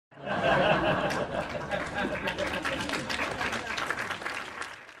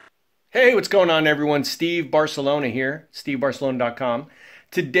Hey, what's going on, everyone? Steve Barcellona here, stevebarcelona.com.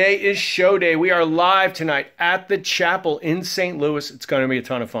 Today is show day. We are live tonight at the chapel in St. Louis. It's going to be a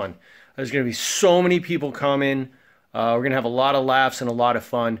ton of fun. There's going to be so many people coming. We're going to have a lot of laughs and a lot of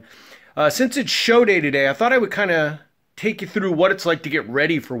fun. Since it's show day today, I thought I would kind of take you through what it's like to get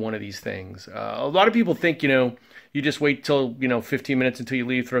ready for one of these things. A lot of people think, you just wait till, 15 minutes until you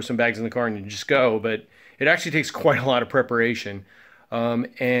leave, throw some bags in the car, and you just go. But it actually takes quite a lot of preparation.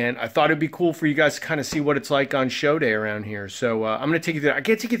 And I thought it'd be cool for you guys to kind of see what it's like on show day around here. So I'm going to take you through. I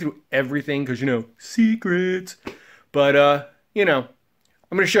can't take you through everything because, secrets. But, I'm going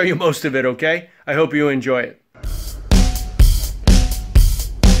to show you most of it, okay? I hope you enjoy it.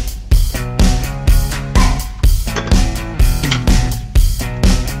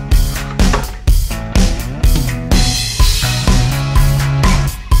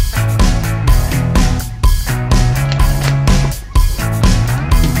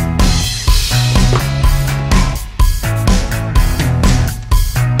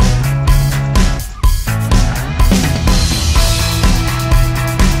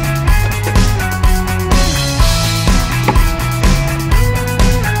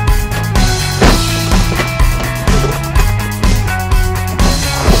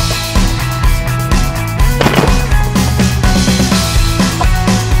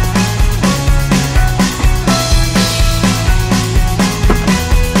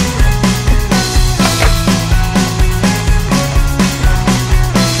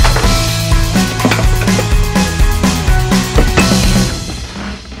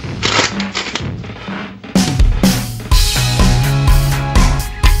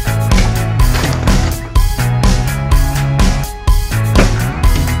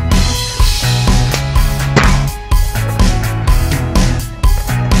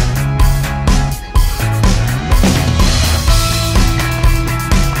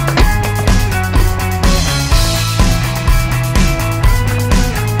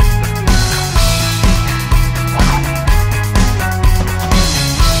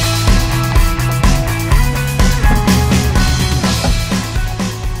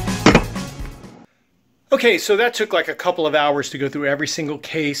 Okay, so that took like a couple of hours to go through every single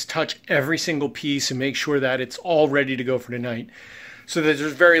case, touch every single piece, and make sure that it's all ready to go for tonight. So that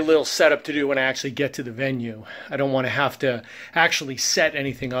there's very little setup to do when I actually get to the venue. I don't want to have to actually set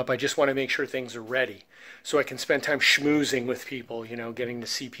anything up. I just want to make sure things are ready so I can spend time schmoozing with people, getting to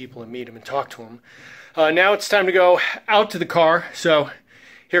see people and meet them and talk to them. Now it's time to go out to the car. So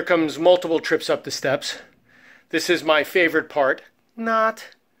here comes multiple trips up the steps. This is my favorite part. Not.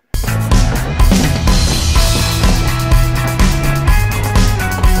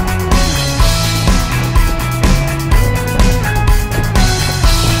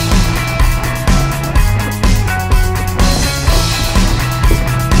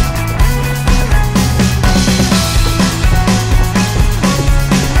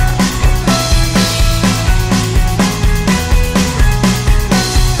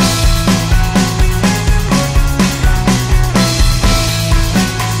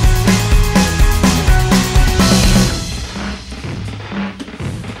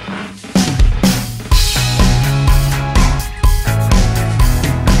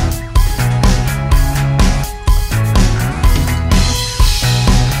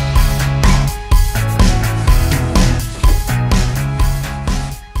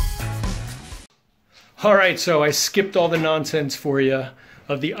 All right, so I skipped all the nonsense for you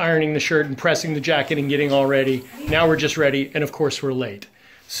of the ironing the shirt and pressing the jacket and getting all ready. Now we're just ready, and of course we're late.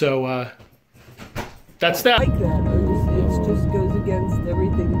 So that's that. I like that. It just goes against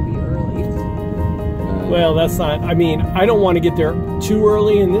everything to be early. Well, that's not, I don't want to get there too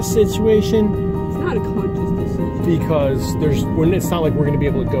early in this situation. It's not a conscious decision. Because it's not like we're going to be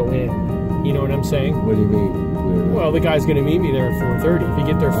able to go in. You know what I'm saying? What do you mean? Well, the guy's going to meet me there at 4:30. If you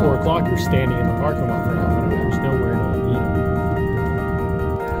get there at 4 o'clock, you're standing in the parking lot for half an hour. There's nowhere to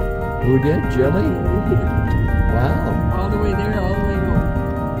eat. Who did? Jilly? Yeah. Wow. All the way there, all the way home.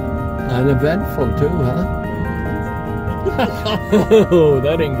 Uneventful too, huh? Oh,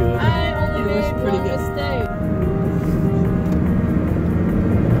 that ain't good. I only It was very pretty long good. to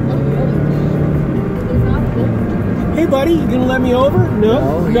stay. Hey, buddy, you gonna let me over?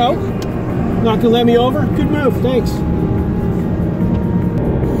 No? No? Not gonna let me over? Good move, thanks.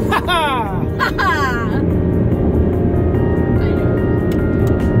 Ha ha! Ha ha!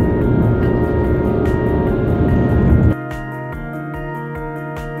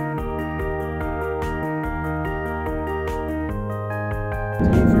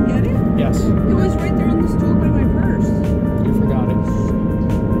 Did you forget it? Yes. It was right there on the stool by my purse. You forgot it.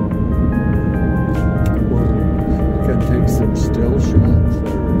 Can take some still shots.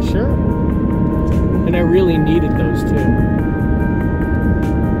 Sure. needed those too.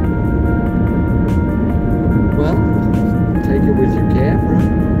 Well, take it with your camera.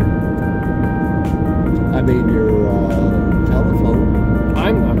 I mean, your telephone.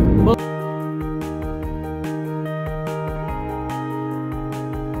 I'm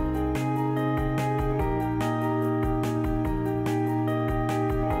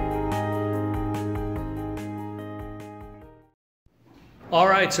All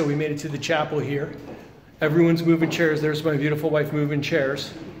right, so we made it to the chapel here. Everyone's moving chairs. There's my beautiful wife moving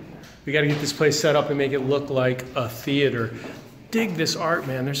chairs. We got to get this place set up and make it look like a theater. Dig this art,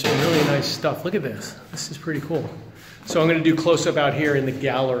 man. There's some really nice stuff. Look at this. This is pretty cool. So I'm going to do close-up out here in the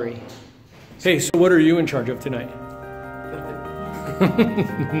gallery. Hey, so what are you in charge of tonight?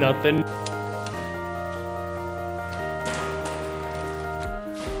 Nothing.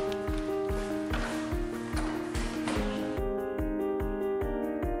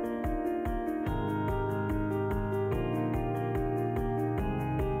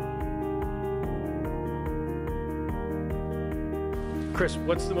 Chris,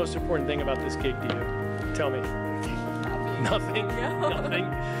 what's the most important thing about this gig to you? Tell me. Nothing? Nothing?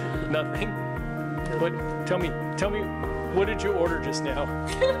 Nothing? But tell me, what did you order just now?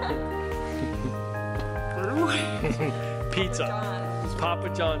 Pizza. John's. Papa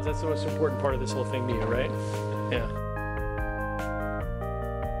John's, that's the most important part of this whole thing to you, right? Yeah.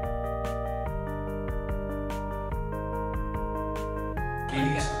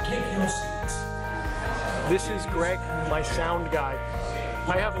 Please take your seats. This is Greg, my sound guy.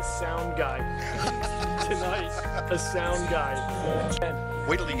 I have a sound guy tonight. A sound guy.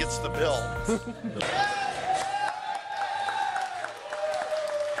 Wait till he gets the bill.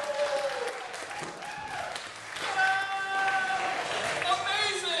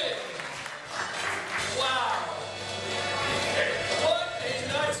 Amazing! Wow! What a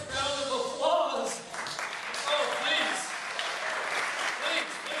nice round of applause! Oh, please.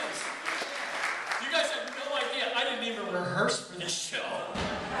 Please. You guys have no idea. I didn't even rehearse for this show.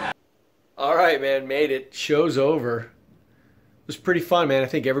 All right, man, made it. Show's over. It was pretty fun, man. I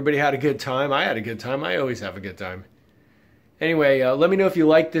think everybody had a good time. I had a good time. I always have a good time. Anyway, let me know if you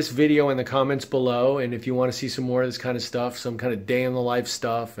like this video in the comments below, and if you want to see some more of this kind of stuff, some kind of day in the life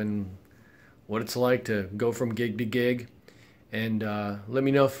stuff, and what it's like to go from gig to gig. And let me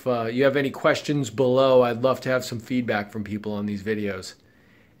know if you have any questions below. I'd love to have some feedback from people on these videos.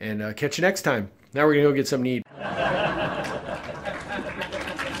 And catch you next time. Now we're going to go get something to eat.